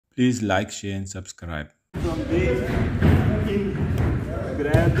Please like, share and subscribe. From there, in,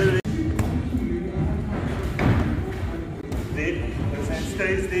 grab the leg. There, the hand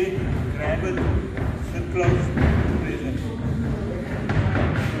stays there, grab it, sit close, raise it.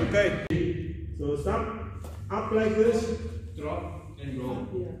 Okay, so stop, up like this, drop and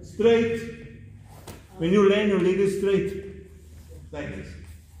roll. Straight. When you land, your leg is straight. Like this.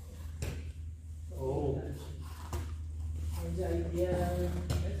 Oh.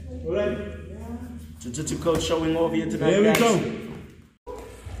 Alright. Jiu-Jitsu coach showing off here tonight. There we guys. go.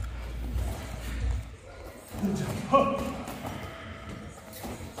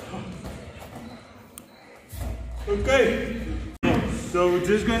 Okay. So we're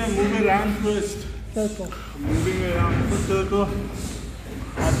just gonna move around first. Circle. Moving around the circle.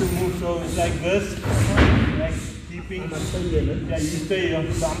 How to move, so it's like this. Like keeping. Yeah, you stay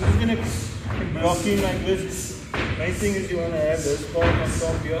here. So I'm just gonna block in like this. Main thing is you wanna have this part on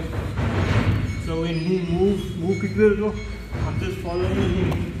top here. So when he move quicker, I'm just following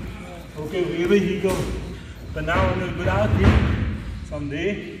him. Okay, wherever he goes. But now I'm gonna go out him from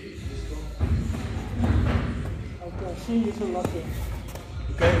there. Okay, see you so lucky.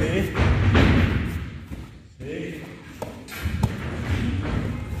 Okay, there. There.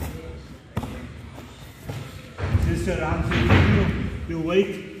 Just around your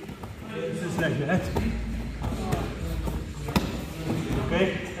weight. Just like that. Okay,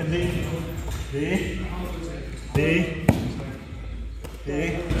 and then there, there,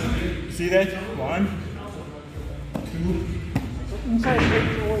 there. See that? 1, 2. Inside leg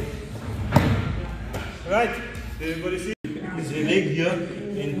forward. Right. Everybody see? His leg here,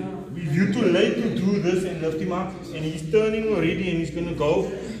 and you're too late to do this and lift him up, and he's turning already, and he's gonna go.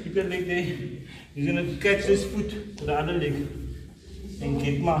 Keep that leg there. He's gonna catch this foot to the other leg and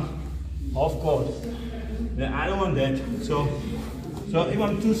get my half guard. Then I don't want that. So if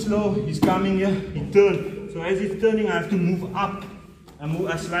I'm too slow, he's coming here, he turns. So as he's turning, I have to move up.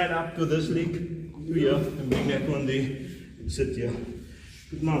 I slide up to this leg, to here, and bring that one there, and sit here.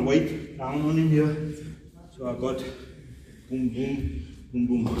 Put my weight down on him here. So I got boom, boom, boom,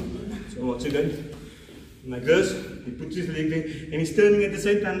 boom. So what's it good? Like this, he puts his leg there, and he's turning at the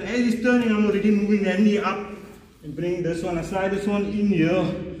same time. As he's turning, I'm already moving that knee up, and bring this one, I slide this one in here,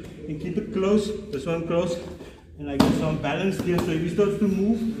 and keep it close, this one close. And I get some balance here, so if he starts to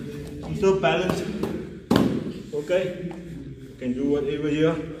move, he's still balanced. Okay? You can do whatever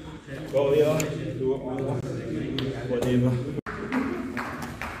here. Go here, do whatever.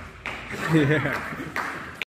 Yeah.